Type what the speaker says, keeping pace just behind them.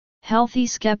Healthy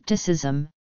Skepticism,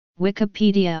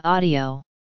 Wikipedia audio.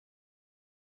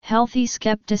 Healthy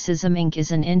Skepticism Inc.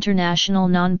 is an international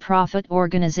non-profit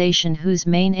organization whose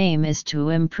main aim is to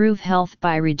improve health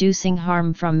by reducing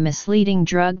harm from misleading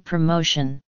drug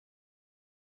promotion.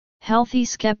 Healthy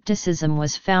Skepticism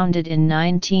was founded in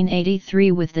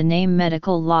 1983 with the name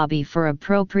Medical Lobby for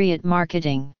Appropriate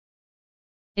Marketing.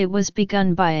 It was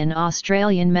begun by an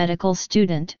Australian medical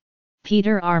student,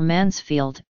 Peter R.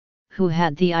 Mansfield, who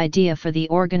had the idea for the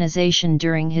organization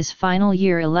during his final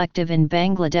year elective in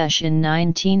Bangladesh in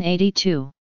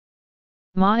 1982.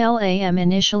 MALAM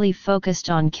initially focused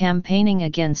on campaigning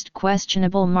against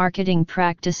questionable marketing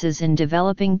practices in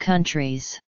developing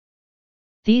countries.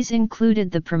 These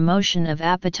included the promotion of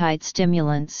appetite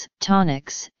stimulants,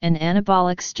 tonics, and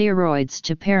anabolic steroids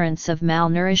to parents of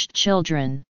malnourished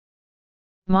children.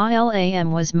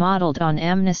 MALAM was modeled on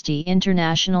Amnesty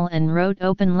International and wrote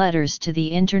open letters to the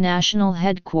international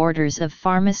headquarters of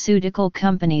pharmaceutical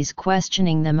companies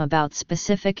questioning them about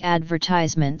specific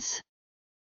advertisements.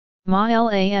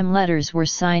 MALAM letters were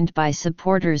signed by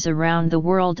supporters around the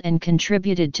world and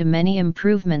contributed to many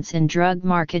improvements in drug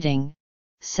marketing,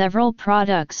 several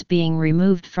products being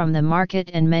removed from the market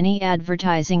and many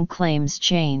advertising claims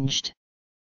changed.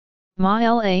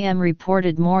 MALAM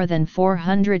reported more than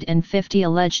 450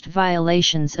 alleged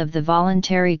violations of the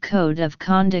Voluntary Code of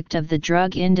Conduct of the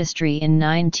drug industry in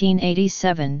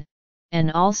 1987,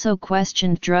 and also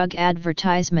questioned drug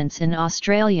advertisements in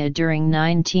Australia during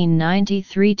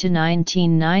 1993 to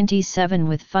 1997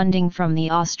 with funding from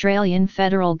the Australian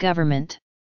federal government.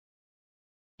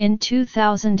 In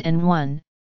 2001,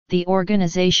 the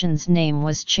organization's name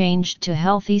was changed to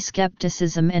Healthy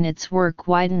Skepticism and its work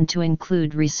widened to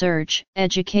include research,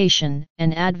 education,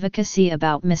 and advocacy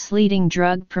about misleading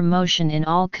drug promotion in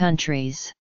all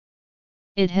countries.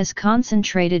 It has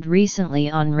concentrated recently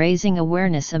on raising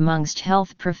awareness amongst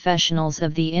health professionals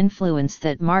of the influence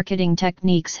that marketing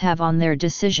techniques have on their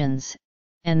decisions,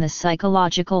 and the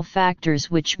psychological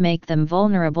factors which make them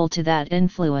vulnerable to that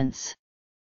influence.